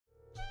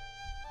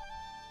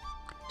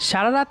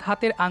সারা রাত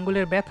হাতের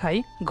আঙ্গুলের ব্যথায়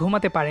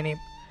ঘুমাতে পারিনি।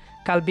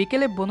 কাল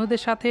বিকেলে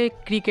বন্ধুদের সাথে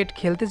ক্রিকেট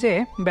খেলতে যেয়ে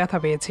ব্যথা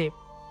পেয়েছি।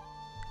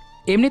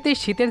 এমনিতেই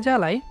শীতের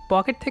জ্বালায়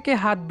পকেট থেকে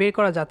হাত বের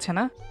করা যাচ্ছে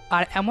না,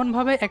 আর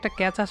এমনভাবে একটা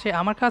ক্যাচ আসে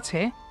আমার কাছে।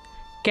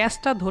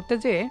 ক্যাচটা ধরতে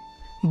যেয়ে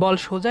বল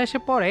সোজা এসে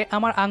পড়ে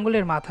আমার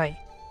আঙ্গুলের মাথায়।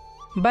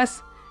 ব্যাস,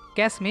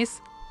 ক্যাচ মিস,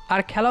 আর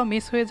খেলাও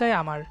মিস হয়ে যায়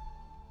আমার।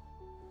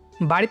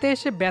 বাড়িতে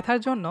এসে ব্যথার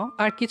জন্য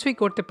আর কিছুই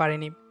করতে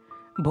পারিনি।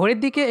 ভোরের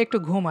দিকে একটু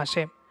ঘুম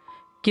আসে।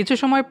 কিছু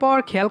সময় পর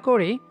খেয়াল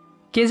করি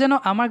কে যেন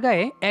আমার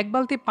গায়ে এক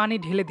বালতি পানি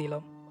ঢেলে দিল।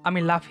 আমি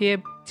লাফিয়ে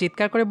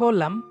চিৎকার করে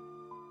বললাম,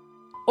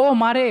 ও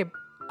মারে,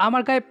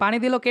 আমার গায়ে পানি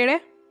দিল কে রে?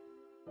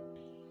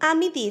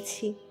 আমি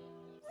দিয়েছি।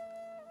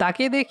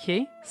 তাকিয়ে দেখি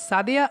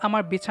সাদিয়া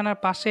আমার বিছানার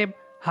পাশে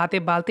হাতে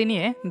বালতি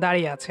নিয়ে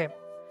দাঁড়িয়ে আছে।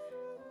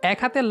 এক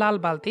হাতে লাল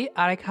বালতি,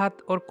 আরেক হাত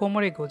ওর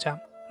কোমরে গোজা।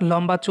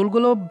 লম্বা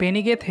চুলগুলো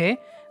বেনি গেঁথে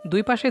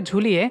দুই পাশে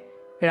ঝুলিয়ে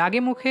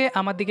রাগে মুখে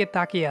আমার দিকে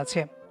তাকিয়ে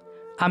আছে।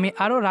 আমি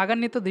আরও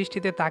রাগান্বিত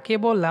দৃষ্টিতে তাকিয়ে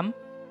বললাম,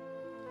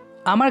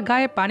 আমার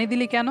গায়ে পানি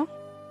দিলি কেন?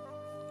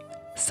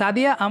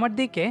 সাদিয়া আমার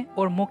দিকে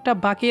ওর মুখটা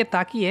বাঁকিয়ে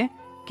তাকিয়ে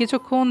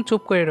কিছুক্ষণ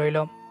চুপ করে রইল।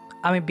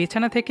 আমি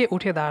বিছানা থেকে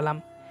উঠে দাঁড়ালাম।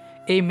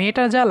 এই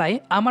মেয়েটার জ্বালায়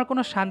আমার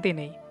কোনো শান্তি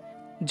নেই।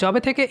 যবে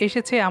থেকে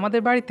এসেছে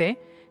আমাদের বাড়িতে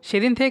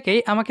সেদিন থেকেই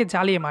আমাকে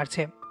জ্বালিয়ে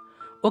মারছে।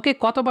 ওকে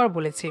কতবার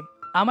বলেছি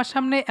আমার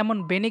সামনে এমন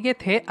বেনি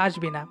গেঁথে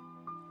আসবি না।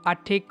 আর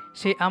ঠিক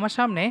সেই আমার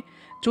সামনে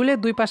চুলের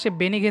দুই পাশে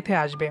বেনি গেঁথে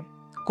আসবে,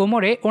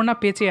 কোমরে ওড়না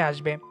পেঁচিয়ে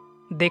আসবে।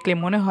 দেখলে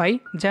মনে হয়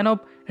যেন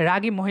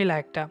রাগী মহিলা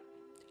একটা।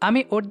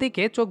 আমি ওর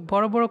দিকে চোখ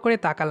বড় বড় করে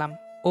তাকালাম।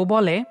 ও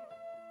বলে,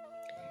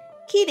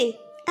 কি রে,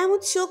 এমন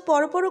চোখ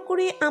বড় বড়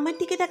করে আমার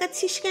দিকে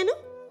তাকাচ্ছিস কেন?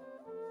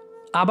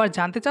 আবার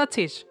জানতে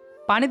চাচ্ছিস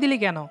পানি দিলি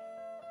কেন?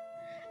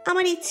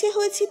 আমার ইচ্ছে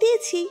হয়েছে,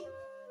 দিয়েছি।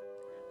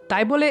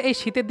 তাই বলে এই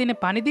শীতের দিনে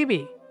পানি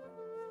দিবি?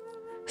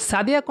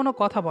 সাদিয়া কোনো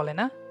কথা বলে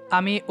না।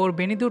 আমি ওর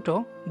বেনি দুটো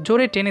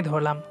জোরে টেনে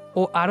ধরলাম।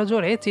 ও আরও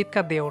জোরে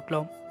চিৎকার দিয়ে উঠল।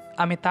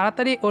 আমি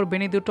তাড়াতাড়ি ওর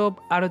বেনি দুটো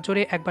আরও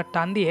জোরে একবার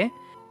টান দিয়ে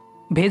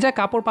ভেজা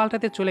কাপড়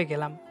পাল্টাতে চলে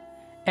গেলাম।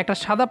 একটা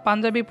সাদা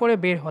পাঞ্জাবি পরে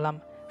বের হলাম।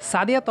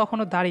 সাদিয়া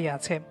তখনও দাঁড়িয়ে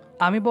আছে।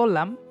 আমি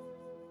বললাম,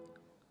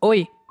 ওই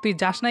তুই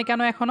যাস নাই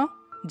কেন এখনো?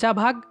 যা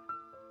ভাগ।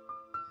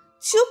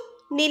 চুপ,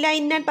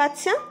 নীলাইন্নার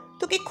বাচ্চা,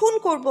 তোকে খুন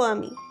করব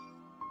আমি।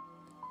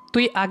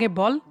 তুই আগে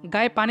বল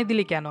গায়ে পানি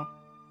দিলি কেন?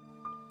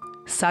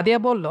 সাদিয়া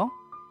বলল,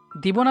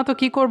 দিব না তো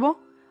কি করব?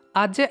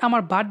 আজ যে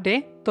আমার বার্থডে,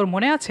 তোর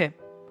মনে আছে?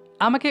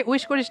 আমাকে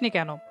উইশ করিসনি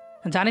কেন?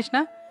 জানিস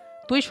না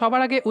তুই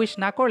সবার আগে উইশ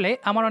না করলে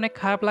আমার অনেক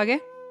খারাপ লাগে?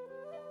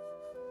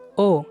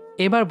 ও,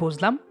 এবার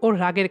বুঝলাম ওর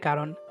রাগের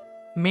কারণ।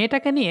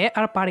 মেয়েটাকে নিয়ে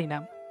আর পারি না।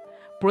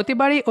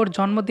 প্রতিবারই ওর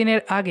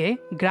জন্মদিনের আগে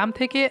গ্রাম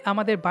থেকে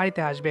আমাদের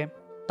বাড়িতে আসবে,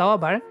 তাও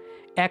আবার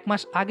 1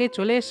 মাস আগে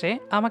চলে এসে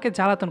আমাকে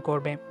জ্বালাতন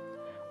করবে।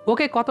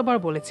 ওকে কতবার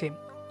বলেছি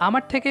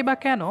আমার থেকে বা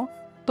কেন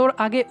তোর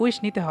আগে উইশ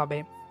নিতে হবে।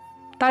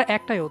 তার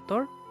একটাই উত্তর,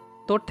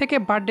 তোর থেকে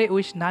বার্থডে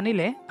উইশ না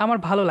নিলে আমার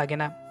ভালো লাগে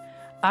না।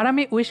 আর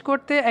আমি উইশ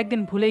করতে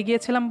একদিন ভুলে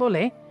গিয়েছিলাম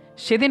বলে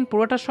সেদিন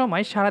পুরোটা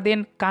সময় সারাদিন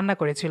কান্না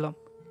করেছিল।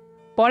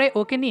 পরে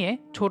ওকে নিয়ে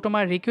ছোটো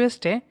মার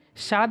রিকোয়েস্টে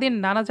সারাদিন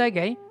নানা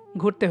জায়গায়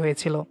ঘুরতে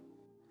হয়েছিল।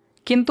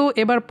 কিন্তু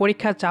এবার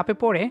পরীক্ষার চাপে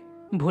পড়ে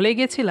ভুলে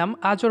গেছিলাম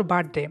আজ ওর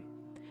বার্থডে।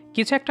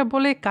 কিছু একটা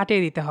বলে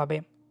কাটিয়ে দিতে হবে,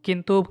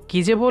 কিন্তু কী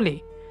যে বলি।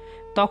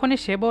 তখনই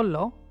সে বলল,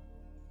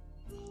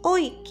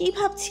 ওই কি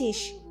ভাবছিস?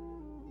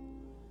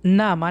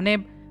 না মানে,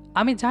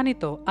 আমি জানি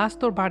তো আজ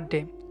তোর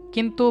বার্থডে,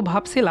 কিন্তু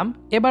ভাবছিলাম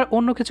এবার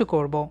অন্য কিছু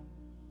করব।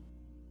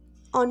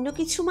 অন্য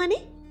কিছু মানে?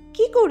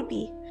 কি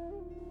করবি?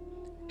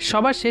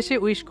 সবার শেষে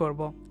উইশ করব।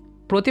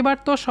 প্রতিবার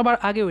তো সবার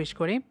আগে উইশ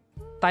করি,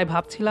 তাই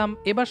ভাবছিলাম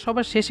এবার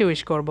সবার শেষে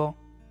উইশ করব।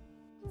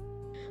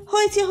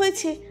 হয়েছে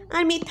হয়েছে,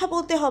 আর মিথ্যা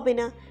বলতে হবে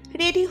না।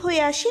 রেডি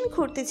হয়ে আসেন,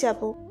 ঘুরতে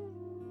যাব।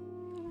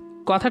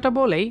 কথাটা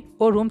বলেই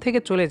ও রুম থেকে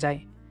চলে যায়।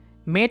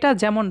 মেয়েটা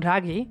যেমন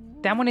রাগী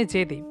তেমনই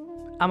জেদি।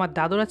 আমার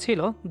দাদুরা ছিল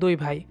 2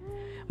 ভাই।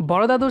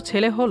 বড় দাদুর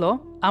ছেলে হলো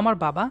আমার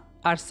বাবা,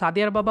 আর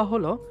সাদিয়ার বাবা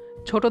হলো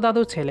ছোট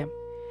দাদুর ছেলে।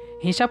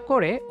 হিসাব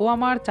করে ও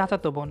আমার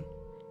চাচাতো বোন।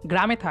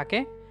 গ্রামে থাকে।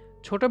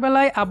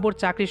 ছোটবেলায় আব্বুর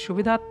চাকরির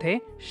সুবিধার্থে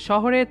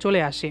শহরে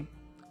চলে আসি।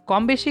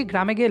 কম বেশি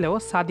গ্রামে গেলেও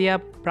সাদিয়া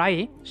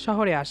প্রায়ই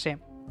শহরে আসে।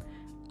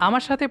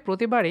 আমার সাথে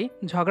প্রতিবারই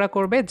ঝগড়া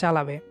করবে,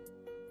 জ্বালাবে,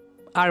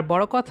 আর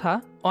বড় কথা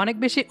অনেক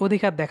বেশি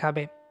অধিকার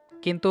দেখাবে।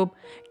 কিন্তু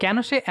কেন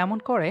সে এমন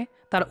করে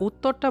তার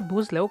উত্তরটা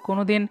বুঝলেও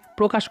কোনোদিন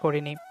প্রকাশ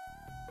করিনি।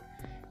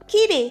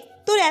 কি রে,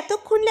 তোর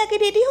এতক্ষণ লাগে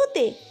রেডি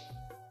হতে?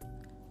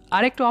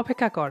 আর একটু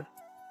অপেক্ষা কর।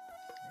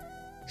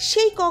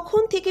 সেই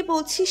কখন থেকে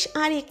বলছিস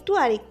আর একটু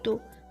আর একটু।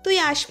 তুই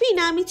আসবি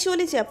না আমি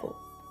চলে যাব?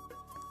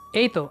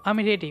 এই তো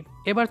আমি রেডি,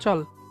 এবার চল।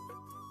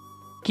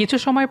 কিছু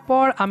সময়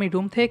পর আমি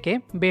রুম থেকে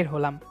বের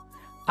হলাম।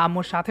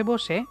 আম্মুর সাথে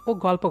বসে ও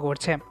গল্প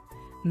করছে।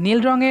 নীল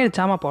রঙের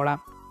জামা পরা,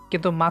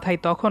 কিন্তু মাথায়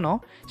তখনও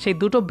সেই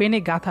দুটো বেনি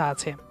গাঁথা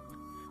আছে।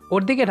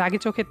 ওর দিকে রাগী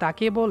চোখে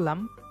তাকিয়ে বললাম,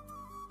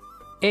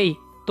 এই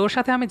তোর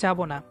সাথে আমি যাব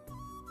না।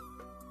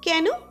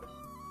 কেন?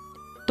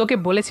 তোকে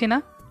বলেছি না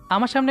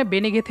আমার সামনে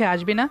বেনি গেঁথে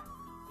আসবি না,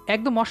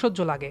 একদম অসহ্য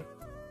লাগে।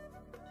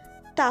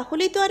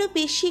 তাহলে তো আরো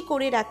বেশি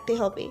করে রাখতে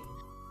হবে।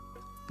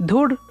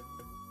 ধুর।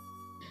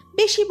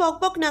 বেশি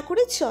বকবক না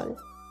করে চল।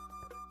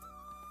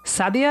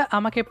 সাদিয়া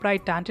আমাকে প্রায়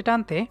টানতে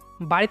টানতে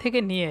বাড়ি থেকে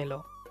নিয়ে এলো।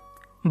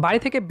 বাড়ি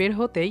থেকে বের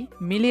হতেই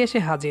মিলি এসে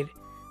হাজির।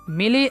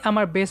 মিলি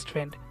আমার বেস্ট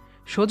ফ্রেন্ড।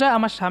 সোজা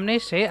আমার সামনে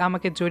এসে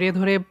আমাকে জড়িয়ে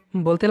ধরে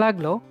বলতে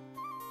লাগলো,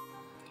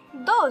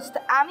 দোস্ত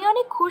আমি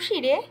অনেক খুশি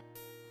রে।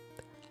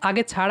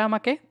 আগে ছাড়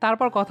আমাকে,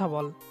 তারপর কথা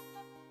বল।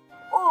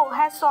 ও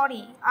হ্যাঁ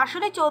সরি,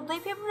 আসলে 14ই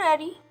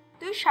ফেব্রুয়ারি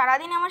তুই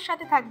সারাদিন আমার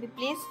সাথে থাকবি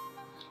প্লিজ।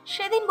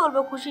 সেদিন বলবো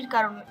খুশির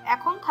কারণ,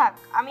 এখন থাক,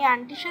 আমি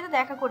আন্টির সাথে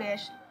দেখা করে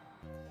আসি।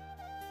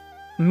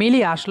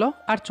 মিলি আসলো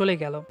আর চলে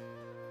গেল।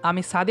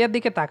 আমি সাদিয়ার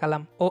দিকে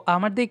তাকালাম, ও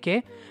আমার দিকে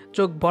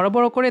চোখ বড়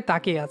বড় করে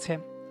তাকিয়ে আছে।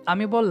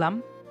 আমি বললাম,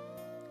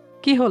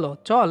 কি হলো,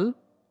 চল।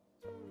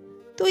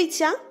 তুই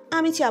যা,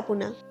 আমি যাবো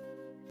না।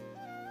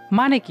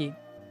 মানে কি,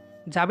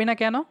 যাবি না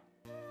কেন?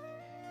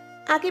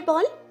 আগে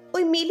বল,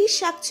 ওই মিলির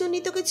শাকচুন্নি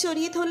তোকে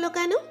জড়িয়ে ধরলো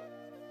কেন?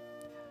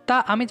 তা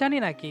আমি জানি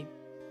নাকি?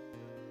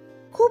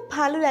 খুব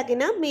ভালো লাগে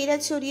না মেয়েরা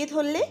জড়িয়ে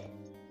ধরলে?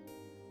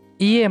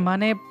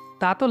 মানে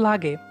তা তো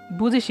লাগে,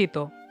 বুঝিসই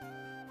তো।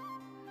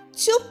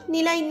 চুপ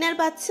নীলা ইন্নার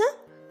বাচ্চা,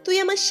 তুই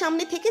আমার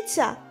সামনে থেকে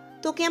যা,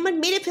 তোকে আমার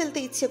মেরে ফেলতে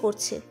ইচ্ছে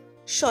করছে,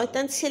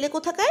 শয়তান ছেলে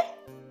কোথাকার।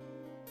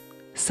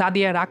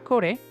 সাদিয়া রাগ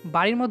করে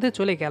বাড়ির মধ্যে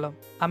চলে গেল।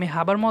 আমি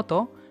হাবার মতো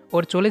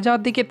ওর চলে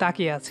যাওয়ার দিকে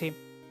তাকিয়ে আছি।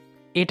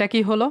 এটা কি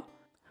হলো?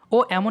 ও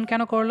এমন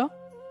কেন করলো?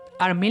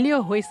 আর মিলিও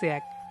হয়েছে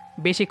এক,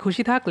 বেশি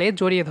খুশি থাকলে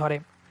জড়িয়ে ধরে।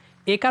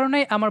 এ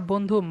কারণেই আমার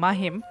বন্ধু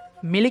মাহিম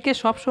মিলিকে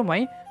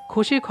সবসময়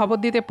খুশির খবর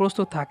দিতে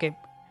প্রস্তুত থাকে।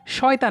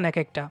 শয়তান এক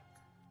একটা।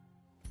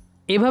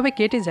 এভাবে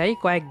কেটে যায়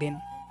কয়েকদিন।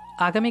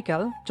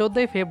 আগামীকাল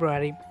 14ই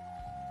ফেব্রুয়ারি।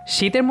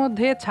 শীতের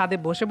মধ্যে ছাদে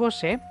বসে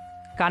বসে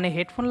কানে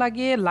হেডফোন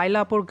লাগিয়ে লাইলা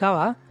আপুর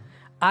গাওয়া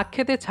আখ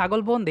খেতে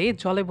ছাগলবন্দি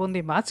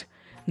জলেবন্দি মাছ,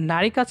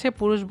 নারী কাছে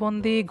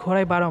পুরুষবন্দি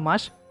ঘোড়ায় 12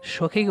 মাস,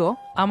 সখী গো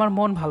আমার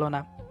মন ভালো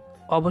না।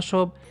 অবশ্য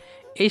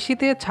এই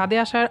শীতে ছাদে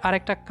আসার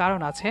আরেকটা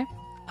কারণ আছে,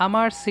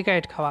 আমার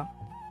সিগারেট খাওয়া,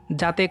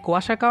 যাতে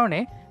কুয়াশার কারণে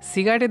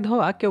সিগারেটের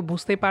ধোঁয়া কেউ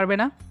বুঝতেই পারবে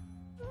না।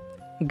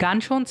 গান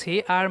শুনছি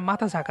আর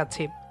মাথা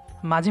ঝাঁকাচ্ছি,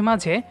 মাঝে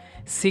মাঝে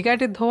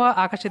সিগারেটের ধোঁয়া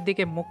আকাশের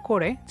দিকে মুখ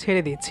করে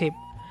ছেড়ে দিচ্ছি।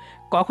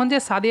 কখন যে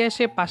সাদিয়া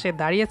এসে পাশে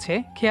দাঁড়িয়েছে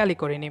খেয়ালই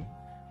করিনি।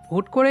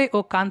 হুট করে ও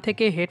কান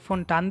থেকে হেডফোন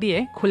টান দিয়ে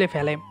খুলে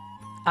ফেলে।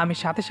 আমি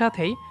সাথে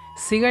সাথেই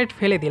সিগারেট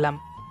ফেলে দিলাম।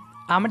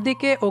 আমার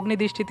দিকে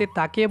অগ্নিদৃষ্টিতে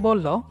তাকিয়ে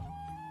বলল,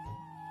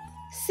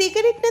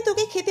 সিগারেট না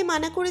তোকে খেতে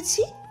মানা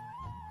করেছি?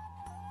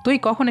 তুই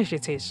কখন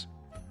এসেছিস?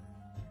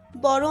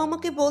 বড়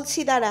আমাকে বলছি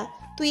দাঁড়া,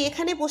 তুই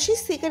এখানে বসে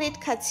সিগারেট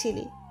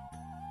খাচ্ছিলি।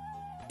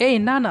 এই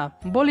না না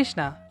বলিস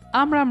না,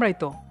 আমরাই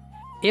তো।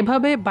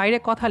 এভাবে বাইরে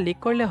কথা লিক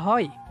করলে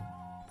হয়?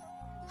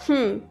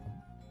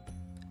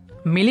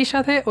 মিলির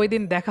সাথে ওই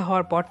দিন দেখা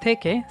হওয়ার পর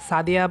থেকে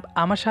সাদিয়া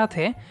আমার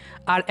সাথে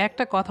আর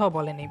একটা কথাও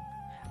বলেনি।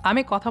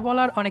 আমি কথা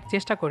বলার অনেক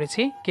চেষ্টা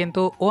করেছি,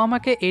 কিন্তু ও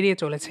আমাকে এড়িয়ে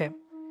চলেছে।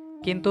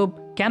 কিন্তু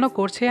কেন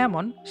করছে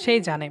এমন সেই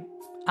জানে।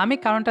 আমি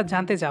কারণটা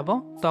জানতে যাব,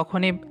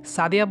 তখনই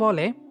সাদিয়া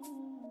বলে,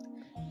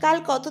 কাল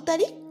কত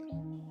তারিখ?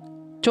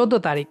 14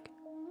 তারিখ।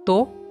 তো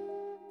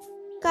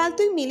কাল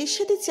তুই মিলির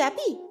সাথে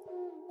যাবি?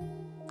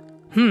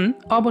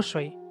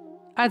 অবশ্যই।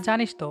 আর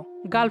জানিস তো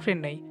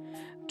গার্লফ্রেন্ড নেই।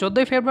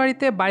 14ই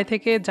ফেব্রুয়ারিতে বাড়ি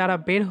থেকে যারা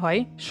বের হয়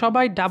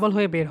সবাই ডাবল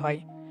হয়ে বের হয়।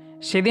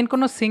 সেদিন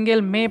কোনো সিঙ্গেল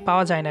মেয়ে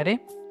পাওয়া যায় না রে।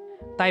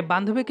 তাই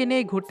বান্ধবীকে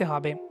নিয়েই ঘুরতে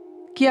হবে,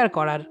 কি আর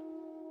করার।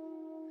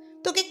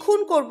 তোকে খুন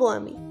করব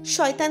আমি,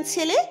 শয়তান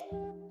ছেলে।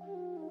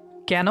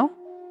 কেন?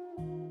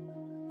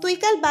 তুই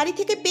কাল বাড়ি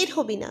থেকে বের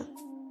হবি না।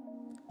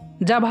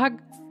 যা ভাগ,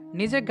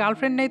 নিজের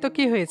গার্লফ্রেন্ড নেই তো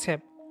কি হয়েছে,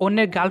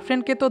 অন্যের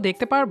গার্লফ্রেন্ডকে তো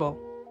দেখতে পারবো।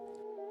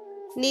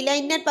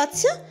 নীলাইন্নার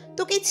বাচ্চা,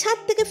 তোকে ছাদ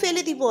থেকে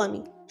ফেলে দিব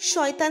আমি,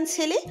 শয়তান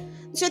ছেলে।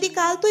 যদি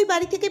কাল তুই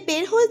বাড়ি থেকে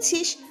বের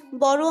হয়েছিস,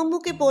 বড়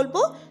আম্মুকে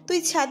বলবো তুই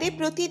ছাদে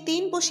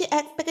প্রতিদিন বসে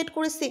 1 প্যাকেট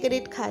করে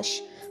সিগারেট খাস,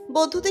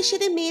 বন্ধুদের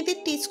সাথে মেয়েদের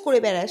টিচ করে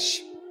বেড়াস।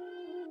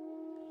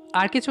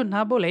 আর কিছু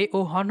না বলেই ও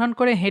হনহন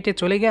করে হেঁটে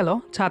চলে গেল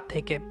ছাদ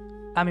থেকে।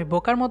 আমি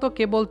বোকার মতো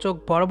কেবল চোখ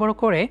বড় বড়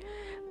করে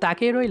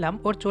তাকিয়ে রইলাম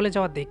ওর চলে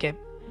যাওয়ার দিকে।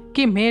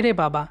 কি মেয়ে রে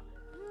বাবা!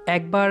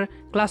 একবার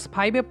ক্লাস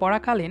 5-এ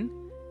পড়াকালীন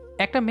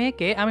একটা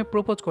মেয়েকে আমি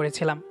প্রপোজ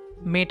করেছিলাম।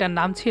 মেয়েটার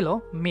নাম ছিল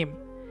মিম।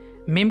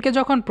 মিমকে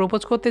যখন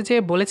প্রপোজ করতে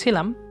যেয়ে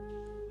বলেছিলাম,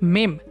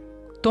 মিম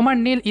তোমার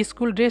নীল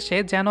স্কুল ড্রেসে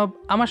যেন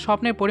আমার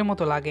স্বপ্নের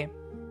পরিমতো লাগে।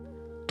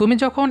 তুমি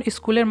যখন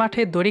স্কুলের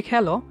মাঠে দড়ি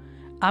খেলো,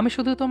 আমি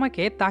শুধু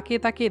তোমাকে তাকিয়ে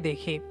তাকিয়ে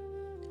দেখি।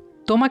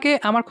 তোমাকে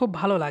আমার খুব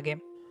ভালো লাগে।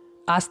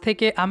 আজ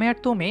থেকে আমি আর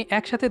তুমি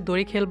একসাথে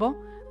দড়ি খেলবো,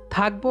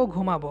 থাকবো,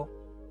 ঘুমাবো।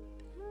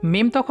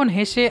 মিম তখন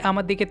হেসে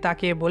আমার দিকে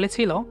তাকিয়ে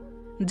বলেছিল,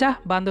 যাহ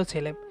বান্ধব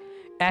ছেলে,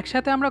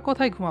 একসাথে আমরা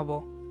কোথায় ঘুমাবো,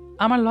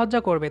 আমার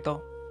লজ্জা করবে তো।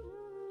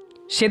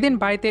 সেদিন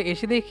বাড়িতে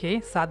এসে দেখি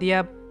সাদিয়া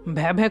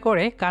ভ্যা ভ্যা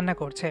করে কান্না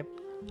করছে,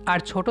 আর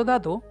ছোট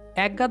দাদু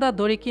এক গাদা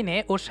দড়ি কিনে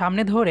ওর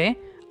সামনে ধরে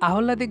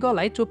আহ্লাদি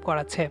গলায় চুপ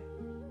করাচ্ছে।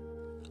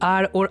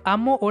 আর ওর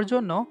আম্মু ওর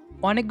জন্য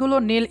অনেকগুলো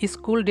নীল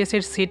স্কুল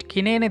ড্রেসের সিট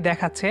কিনে এনে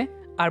দেখাচ্ছে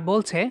আর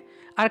বলছে,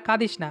 আর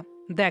কাঁদিস না,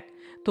 দেখ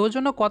তোর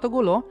জন্য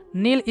কতগুলো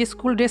নীল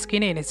স্কুল ড্রেস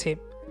কিনে এনেছি।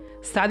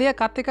 সাদিয়া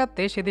কাঁদতে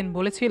কাঁদতে সেদিন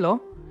বলেছিল,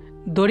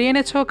 দড়ি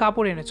এনেছ,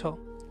 কাপড় এনেছ,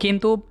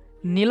 কিন্তু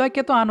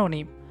নিলয়কে তো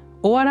আনোনি।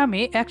 ও আর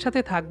আমি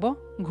একসাথে থাকবো,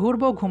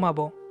 ঘুরবো,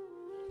 ঘুমাবো।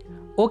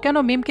 ও কেন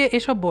মিমকে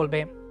এসব বলবে?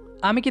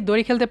 আমি কি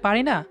দড়ি খেলতে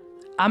পারি না?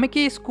 আমি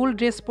কি স্কুল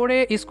ড্রেস পরে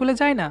স্কুলে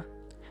যাই না?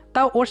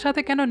 তাও ওর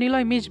সাথে কেন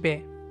নিলয় মিশবে?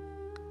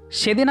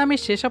 সেদিন আমি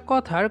সেসব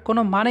কথার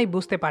কোনো মানেই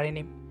বুঝতে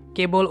পারিনি।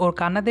 কেবল ওর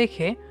কান্না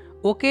দেখে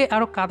ওকে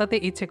আরও কাঁদাতে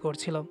ইচ্ছে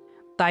করছিল,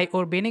 তাই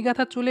ওর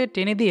বেনিগাথা চুলে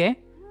টেনে দিয়ে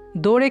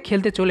দৌড়ে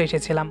খেলতে চলে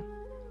এসেছিলাম।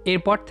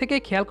 এরপর থেকে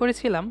খেয়াল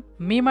করেছিলাম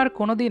মিম আর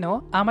কোনোদিনও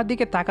আমার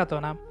দিকে তাকাতো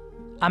না।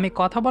 আমি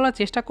কথা বলার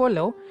চেষ্টা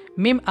করলেও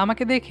মিম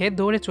আমাকে দেখে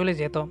দৌড়ে চলে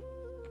যেত।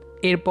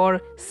 এরপর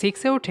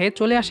 6-এ উঠে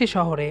চলে আসি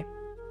শহরে।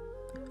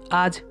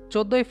 আজ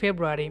 14ই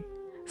ফেব্রুয়ারি।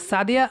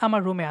 সাদিয়া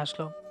আমার রুমে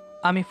আসলো।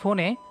 আমি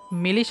ফোনে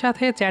মিলির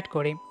সাথে চ্যাট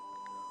করি।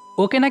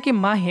 ওকে নাকি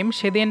মাহিম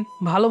সেদিন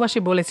ভালোবাসি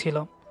বলেছিল,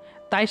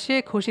 তাই সে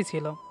খুশি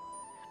ছিল।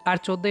 আর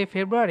 14ই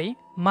ফেব্রুয়ারি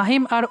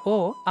মাহিম আর ও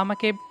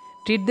আমাকে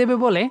ট্রিট দেবে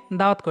বলে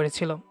দাওয়াত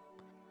করেছিল।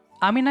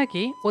 আমি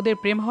নাকি ওদের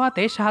প্রেম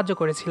হওয়াতে সাহায্য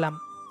করেছিলাম,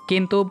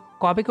 কিন্তু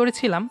কবে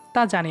করেছিলাম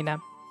তা জানি না।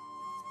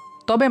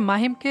 তবে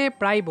মাহিমকে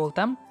প্রায়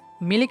বলতাম,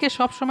 মিলিকে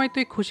সবসময়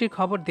তুই খুশির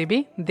খবর দিবি,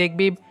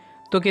 দেখবি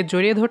তোকে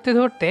জড়িয়ে ধরতে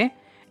ধরতে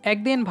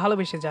একদিন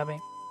ভালোবেসে যাবে।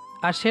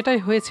 আর সেটাই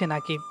হয়েছে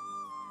নাকি।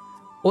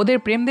 ওদের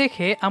প্রেম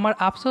দেখে আমার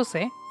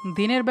আফসোসে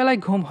দিনের বেলায়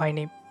ঘুম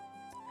হয়নি।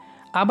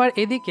 আবার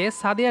এদিকে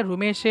সাদিয়া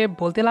রুমে এসে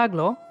বলতে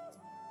লাগলো,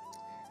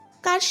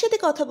 কার সাথে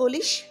কথা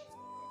বলিস?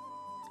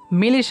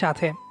 মিলির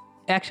সাথে।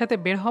 একসাথে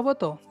বের হব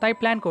তো, তাই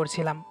প্ল্যান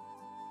করছিলাম।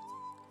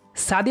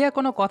 সাদিয়া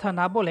কোনো কথা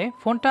না বলে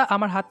ফোনটা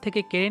আমার হাত থেকে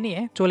কেড়ে নিয়ে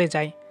চলে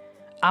যায়।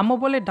 আম্মু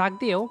বলে ডাক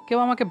দিয়েও কেউ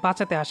আমাকে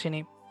বাঁচাতে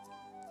আসেনি,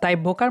 তাই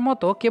বোকার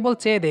মতো কেবল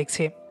চেয়ে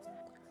দেখছি।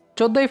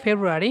 14ই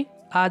ফেব্রুয়ারি,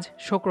 আজ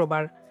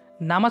শুক্রবার।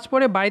 নামাজ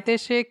পড়ে বাড়িতে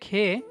এসে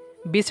খেয়ে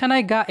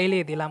বিছানায় গা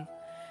এলিয়ে দিলাম।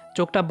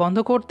 চোখটা বন্ধ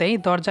করতেই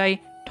দরজায়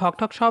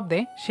ঠকঠক শব্দে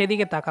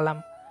সেদিকে তাকালাম।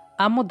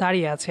 আম্মু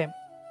দাঁড়িয়ে আছে।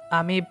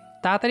 আমি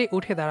তাড়াতাড়ি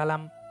উঠে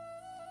দাঁড়ালাম।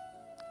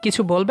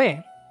 কিছু বলবে?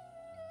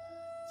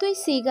 তুই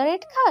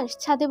সিগারেট খাস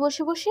ছাদে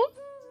বসে বসে?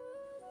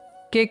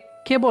 কে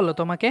কে বললো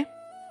তোমাকে?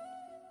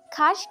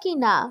 খাস কি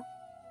না?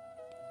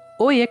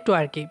 ওই একটু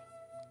আর কি।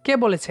 কে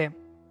বলেছে?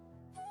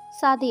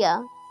 সাদিয়া।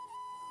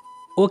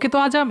 ওকে তো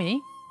আজ আমি।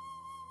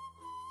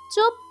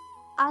 চুপ,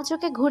 আজ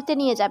ওকে ঘুরতে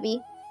নিয়ে যাবি।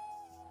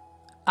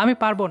 আমি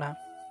পারবো না।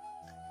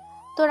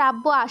 তোর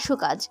আব্বু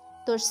আসুক আজ,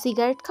 তোর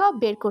সিগারেট খাওয়া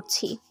বের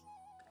করছি।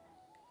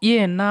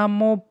 না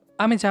আম্মু,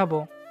 আমি যাব।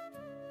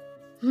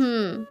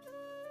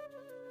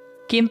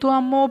 কিন্তু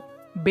আম্মু,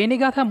 বেনি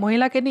গাঁথা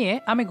মহিলাকে নিয়ে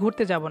আমি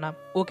ঘুরতে যাব না।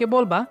 ওকে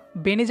বলবা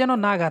বেনি যেন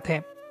না গাঁথে।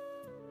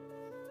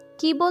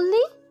 কি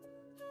বললি?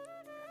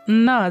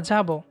 না,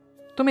 যাব।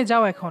 তুমি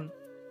যাও এখন।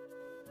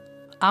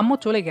 আম্মু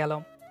চলে গেল।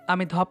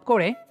 আমি ধপ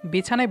করে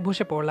বিছানায়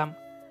বসে পড়লাম।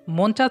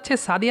 মন চাচ্ছে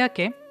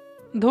সাদিয়াকে,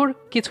 ধুর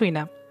কিছুই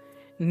না।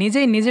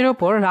 নিজেই নিজের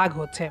ওপর রাগ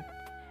হচ্ছে।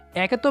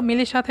 একে তো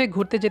মিলির সাথে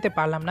ঘুরতে যেতে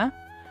পারলাম না,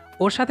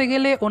 ওর সাথে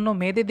গেলে অন্য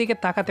মেয়েদের দিকে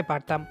তাকাতে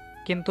পারতাম,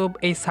 কিন্তু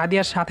এই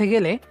সাদিয়ার সাথে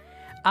গেলে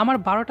আমার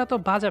 12টা তো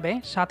বাজাবে,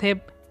 সাথে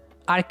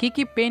আর কি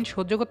কি পেইন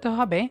সহ্য করতে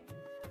হবে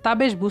তা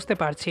বেশ বুঝতে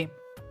পারছি।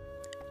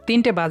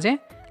 3টে বাজে।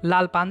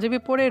 লাল পাঞ্জাবি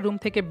পরে রুম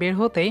থেকে বের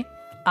হতেই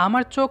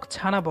আমার চোখ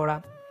ছানা বড়া।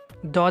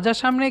 দরজার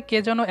সামনে কে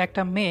যেন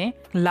একটা মেয়ে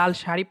লাল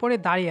শাড়ি পরে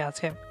দাঁড়িয়ে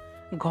আছে।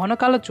 ঘন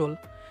কালো চুল,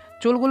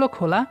 চুলগুলো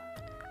খোলা।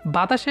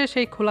 বাতাসে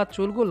সেই খোলা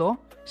চুলগুলো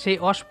সেই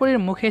অস্পরীর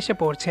মুখে এসে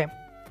পড়ছে।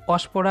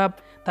 অস্পরা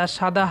তার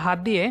সাদা হাত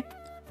দিয়ে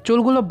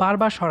চুলগুলো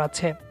বারবার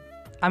সরাচ্ছে।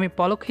 আমি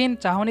পলকহীন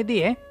চাহনি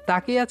দিয়ে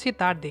তাকিয়ে আছি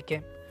তার দিকে।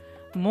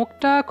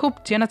 মুখটা খুব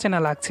চেনা চেনা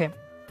লাগছে,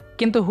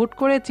 কিন্তু হুট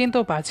করে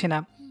চিনতেও পারছি না।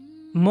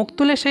 মুখ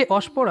তুলে সেই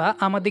অস্পরা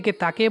আমার দিকে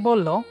তাকিয়ে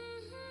বলল,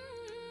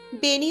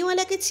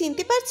 বেনিওয়ালাকে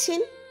চিনতে পারছেন?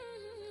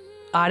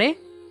 আরে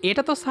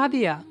এটা তো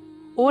সাদিয়া।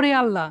 ওরে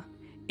আল্লাহ,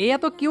 এ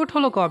এত কিউট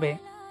হলো কবে!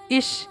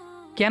 ইস,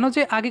 কেন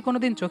যে আগে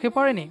কোনোদিন চোখে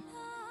পড়েনি।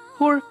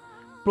 হুর,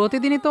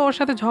 প্রতিদিনই তো ওর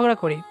সাথে ঝগড়া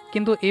করি,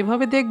 কিন্তু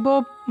এভাবে দেখব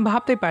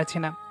ভাবতেই পারছি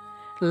না।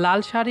 লাল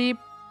শাড়ি,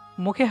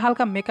 মুখে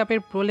হালকা মেকআপের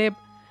প্রলেপ,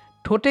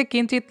 ঠোঁটে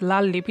কিঞ্চিত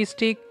লাল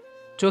লিপস্টিক,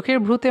 চোখের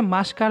ভ্রুতে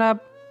মাস্কারা।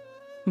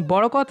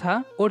 বড় কথা,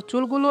 ওর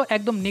চুলগুলো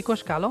একদম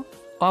নিকশ কালো,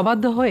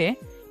 অবাধ্য হয়ে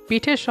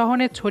পিঠের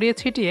সহনে ছড়িয়ে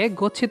ছিটিয়ে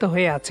গচ্ছিত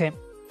হয়ে আছে।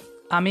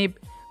 আমি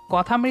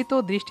কথামৃত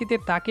দৃষ্টিতে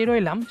তাকিয়ে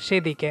রইলাম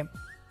সেদিকে।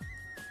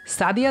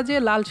 সাদিয়া যে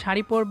লাল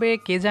শাড়ি পরবে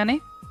কে জানে।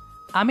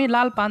 আমি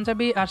লাল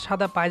পাঞ্জাবি আর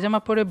সাদা পায়জামা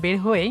পরে বের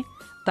হয়েই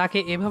তাকে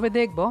এভাবে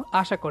দেখব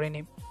আশা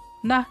করিনি।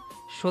 না,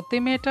 সত্যি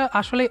মেয়েটা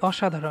আসলেই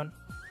অসাধারণ।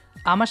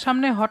 আমার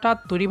সামনে হঠাৎ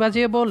তুড়ি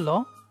বাজিয়ে বলল,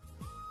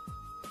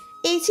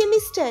 এই যে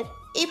মিস্টার,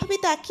 এভাবে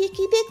তাকিয়ে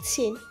কি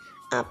দেখছেন?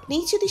 আপনি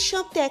যদি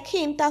সব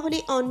দেখেন তাহলে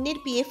অন্যের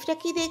বিএফরা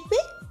কি দেখবে?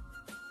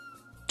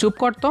 চুপ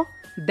কর তো,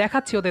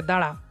 দেখাচ্ছি ওদের,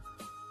 দাঁড়া।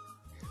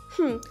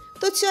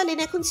 তো চলেন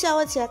এখন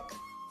যাওয়া যাক।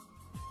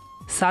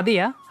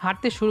 সাদিয়া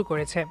হাঁটতে শুরু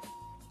করেছে।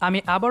 আমি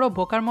আবারও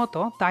বোকার মতো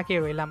তাকিয়ে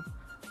রইলাম।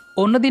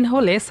 অন্যদিন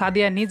হলে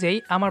সাদিয়া নিজেই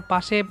আমার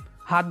পাশে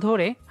হাত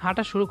ধরে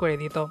হাঁটা শুরু করে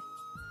দিত,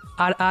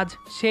 আর আজ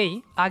সেই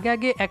আগে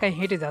আগে একাই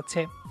হেঁটে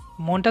যাচ্ছে।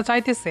 মনটা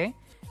চাইতেছে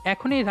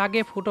এখনই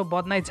রাগে ফুটো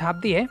বদনায় ঝাঁপ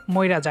দিয়ে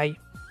মইরা যাই।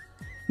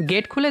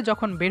 গেট খুলে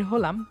যখন বের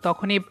হলাম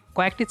তখনই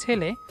কয়েকটি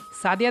ছেলে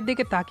সাদিয়ার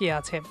দিকে তাকিয়ে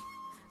আছে।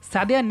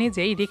 সাদিয়া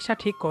নিজেই রিক্সা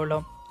ঠিক করলো।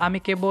 আমি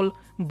কেবল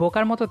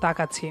বোকার মতো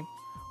তাকাচ্ছি।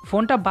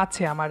 ফোনটা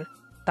বাজছে আমার।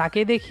 তাকে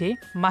দেখি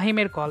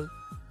মাহিমের কল।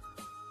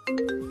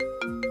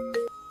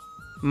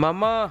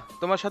 মামা,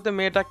 তোমার সাথে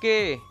মেয়েটাকে?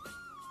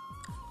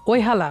 ওই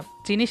হালা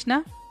চিনিস না?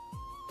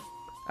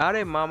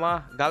 আরে মামা,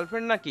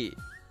 গার্লফ্রেন্ড নাকি?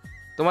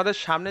 তোমাদের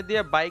সামনে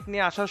দিয়ে বাইক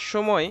নিয়ে আসার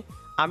সময়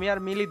আমি আর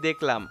মিলি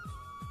দেখলাম।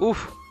 উফ,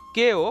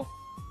 কে ও?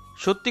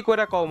 সত্যি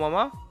কইরা কও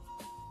মামা।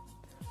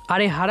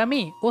 আরে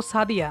হারামি, ও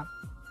সাদিয়া।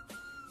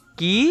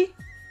 কি?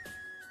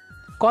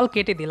 কল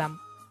কেটে দিলাম।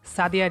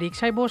 সাদিয়া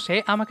রিকশায় বসে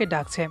আমাকে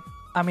ডাকছে।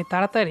 আমি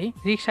তাড়াতাড়ি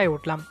রিকশায়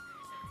উঠলাম।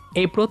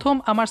 এই প্রথম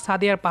আমার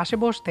সাদিয়ার পাশে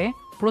বসতে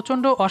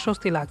প্রচণ্ড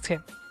অস্বস্তি লাগছে।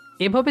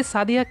 এভাবে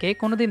সাদিয়াকে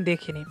কোনোদিন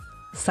দেখিনি।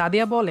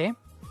 সাদিয়া বলে,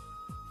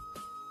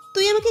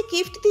 তুই আমাকে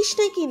গিফট দিস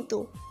নাই কিন্তু।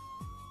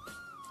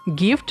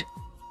 গিফট?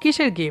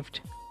 কিসের গিফট?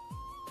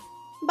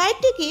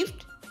 Birthday gift.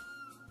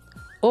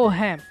 ও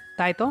হ্যাঁ,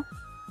 তাই তো।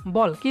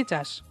 বল কি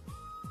চাস?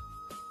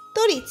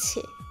 তোর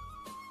ইচ্ছে।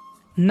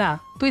 না,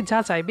 তুই যা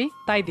চাইবি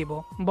তাই দিব,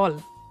 বল।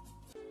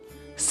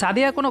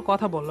 সাদিয়া কোনো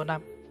কথা বলল না।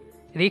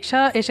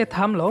 রিকশা এসে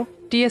থামলো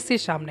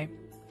টিএসসির সামনে।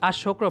 আজ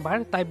শুক্রবার,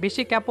 তাই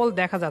বেশি ক্যাপল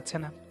দেখা যাচ্ছে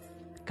না।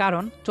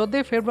 কারণ 14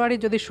 ফেব্রুয়ারি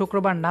যদি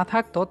শুক্রবার না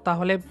থাকতো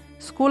তাহলে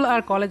স্কুল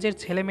আর কলেজের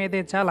ছেলে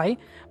মেয়েদের জ্বালায়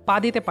পা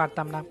দিতে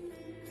পারতাম না।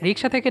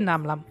 রিকশা থেকে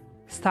নামলাম।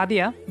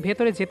 সাদিয়া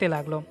ভেতরে যেতে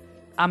লাগলো।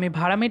 আমি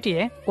ভাড়া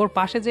মিটিয়ে ওর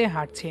পাশে যেয়ে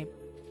হাঁটছি।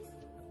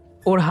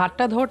 ওর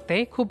হাতটা ধরতে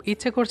খুব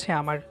ইচ্ছে করছে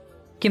আমার,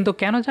 কিন্তু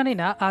কেন জানি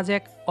না আজ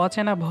এক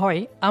অচেনা ভয়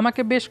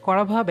আমাকে বেশ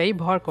কড়াভাবেই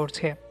ভর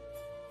করছে।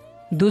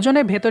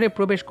 দুজনে ভেতরে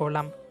প্রবেশ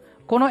করলাম।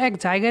 কোনো এক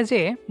জায়গায়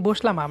যেয়ে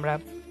বসলাম আমরা।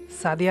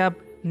 সাদিয়া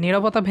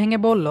নীরবতা ভেঙে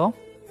বলল,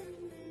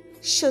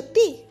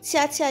 সত্যি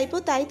যা চাইবো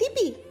তাই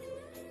দিবি?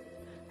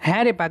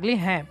 হ্যাঁ রে পাগলি,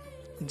 হ্যাঁ,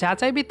 যা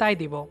চাইবি তাই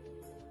দিব।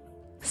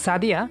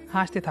 সাদিয়া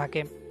হাসতে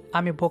থাকে।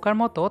 আমি বোকার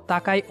মতো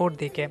তাকাই ওর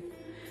দিকে।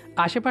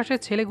 আশেপাশের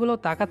ছেলেগুলো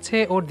তাকাচ্ছে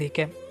ওর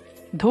দিকে।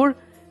 ধুর,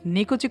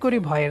 নিকুচি করি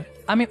ভয়ের।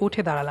 আমি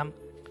উঠে দাঁড়ালাম।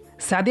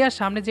 সাদিয়ার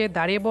সামনে যেয়ে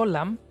দাঁড়িয়ে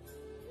বললাম,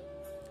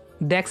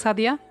 দেখ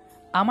সাদিয়া,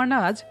 আমার না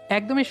আজ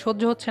একদমই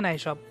সহ্য হচ্ছে না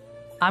এসব।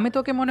 আমি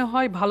তোকে মনে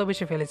হয়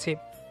ভালোবেসে ফেলেছি।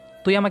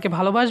 তুই আমাকে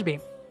ভালোবাসবি?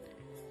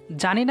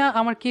 জানি না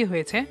আমার কি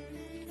হয়েছে,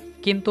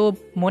 কিন্তু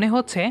মনে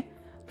হচ্ছে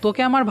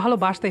তোকে আমার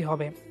ভালোবাসতেই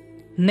হবে।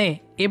 নে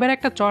এবার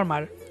একটা চর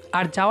মার,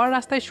 আর যাওয়ার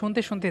রাস্তায়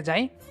শুনতে শুনতে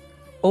যাই,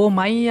 ও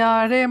মাইয়া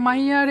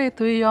রে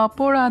তুই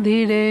অপরাধী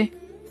রে।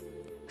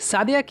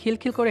 সাদিয়া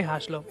খিলখিল করে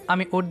হাসলো।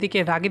 আমি ওর দিকে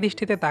রাগী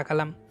দৃষ্টিতে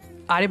তাকালাম।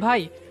 আরে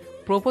ভাই,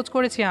 প্রপোজ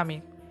করেছি আমি,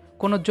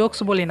 কোনো জোকস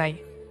বলি নাই।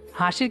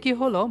 হাসির কি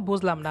হলো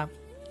বুঝলাম না।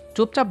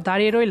 চুপচাপ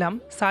দাঁড়িয়ে রইলাম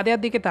সাদিয়ার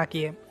দিকে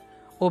তাকিয়ে।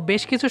 ও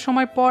বেশ কিছু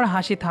সময় পর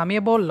হাসি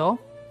থামিয়ে বলল,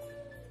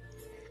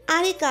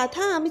 আরে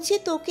গাধা, আমি যে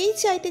তোকেই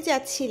চাইতে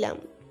যাচ্ছিলাম।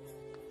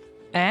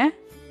 অ্যাঁ?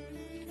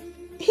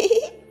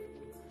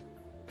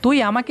 তুই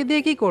আমাকে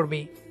দিয়ে কি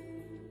করবি?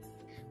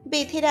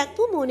 বেঁধে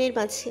রাখবো মনের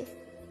মাঝে।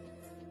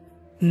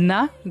 না,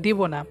 দিব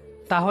না।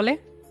 তাহলে?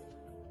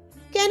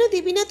 কেন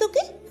দিবি না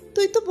তোকে?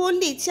 তুই তো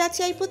বললি যা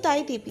চাইবো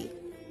তাই দিবি।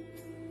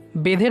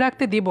 বেঁধে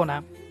রাখতে দিব না।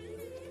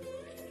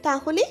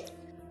 তাহলে?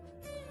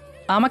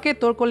 আমাকে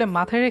তোর কোলে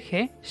মাথায় রেখে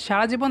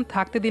সারা জীবন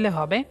থাকতে দিলে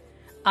হবে।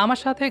 আমার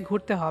সাথে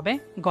ঘুরতে হবে,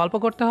 গল্প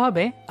করতে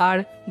হবে, আর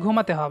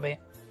ঘুমাতে হবে।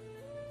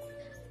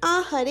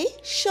 আহারে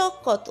শখ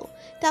কত!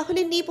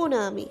 তাহলে নিব না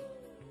আমি।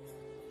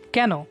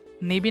 কেন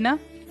নিবি না?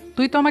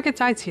 তুই তো আমাকে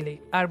চাইছিলি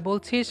আর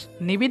বলছিস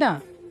নিবি না।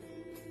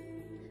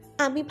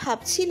 আমি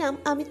ভাবছিলাম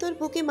আমি তোর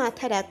বুকে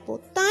মাথা রাখবো,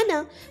 তা না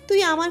তুই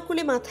আমার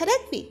কোলে মাথা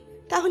রাখবি।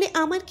 তাহলে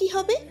আমার কি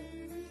হবে?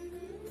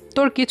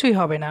 তোর কিছুই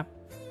হবে না।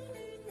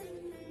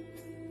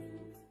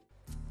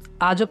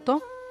 আজব তো,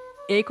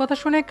 এই কথা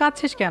শুনে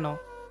কাঁদছিস কেন?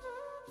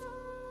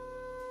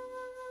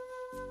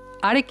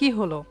 আরে কি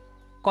হলো?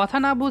 কথা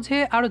না বুঝে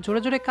আরো জোরে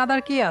জোরে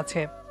কাঁদার কি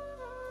আছে?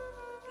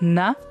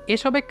 না,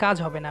 এসবে কাজ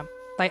হবে না।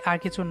 তাই আর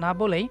কিছু না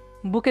বলেই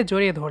বুকে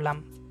জড়িয়ে ধরলাম।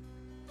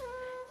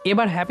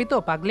 এবার হ্যাপি তো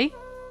পাগলি?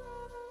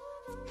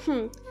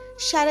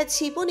 সারা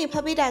জীবন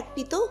এভাবে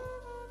রাখবি তো?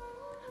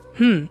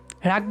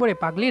 রাখবো রে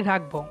পাগলি,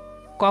 রাখবো।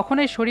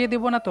 কখনোই সরিয়ে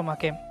দেব না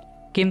তোমাকে।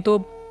 কিন্তু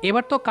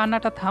এবার তো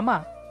কান্নাটা থামা।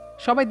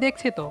 সবাই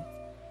দেখছে তো,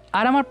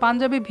 আর আমার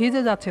পাঞ্জাবি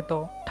ভিজে যাচ্ছে তো,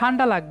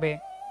 ঠান্ডা লাগবে।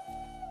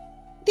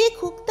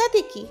 দেখুক,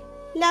 তাতে কি,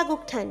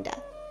 লাগুক ঠান্ডা।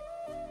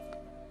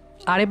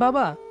 আরে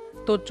বাবা,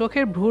 তোর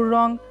চোখের ভ্রুর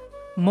রং,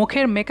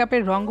 মুখের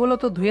মেকআপের রঙগুলো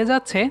তো ধুয়ে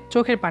যাচ্ছে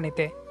চোখের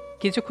পানিতে।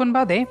 কিছুক্ষণ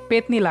বাদে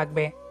পেতনি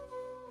লাগবে।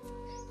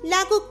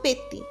 লাগুক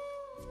পেত্তি,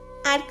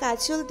 আর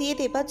কাজল দিয়ে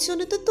দেবার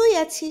জন্য তো তুই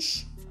আছিস।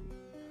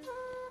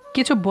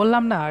 কিছু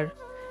বললাম না আর।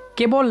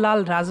 কেবল লাল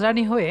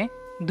রাজরানী হয়ে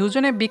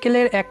দুজনে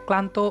বিকেলের এক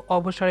ক্লান্ত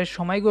অবসরের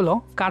সময়গুলো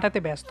কাটাতে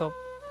ব্যস্ত।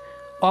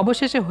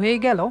 অবশেষে হয়ে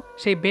গেল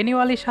সেই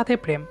বেনিওয়ালির সাথে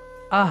প্রেম।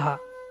 আহা!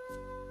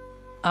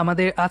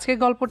 আমাদের আজকের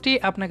গল্পটি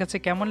আপনার কাছে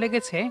কেমন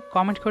লেগেছে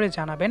কমেন্ট করে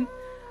জানাবেন।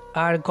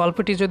 আর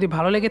গল্পটি যদি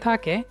ভালো লেগে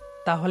থাকে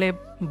তাহলে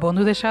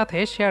বন্ধুদের সাথে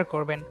শেয়ার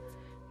করবেন।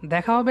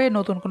 দেখা হবে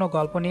নতুন কোনো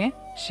গল্প নিয়ে।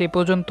 সে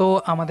পর্যন্ত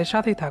আমাদের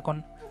সাথেই থাকুন।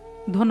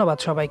 ধন্যবাদ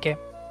সবাইকে।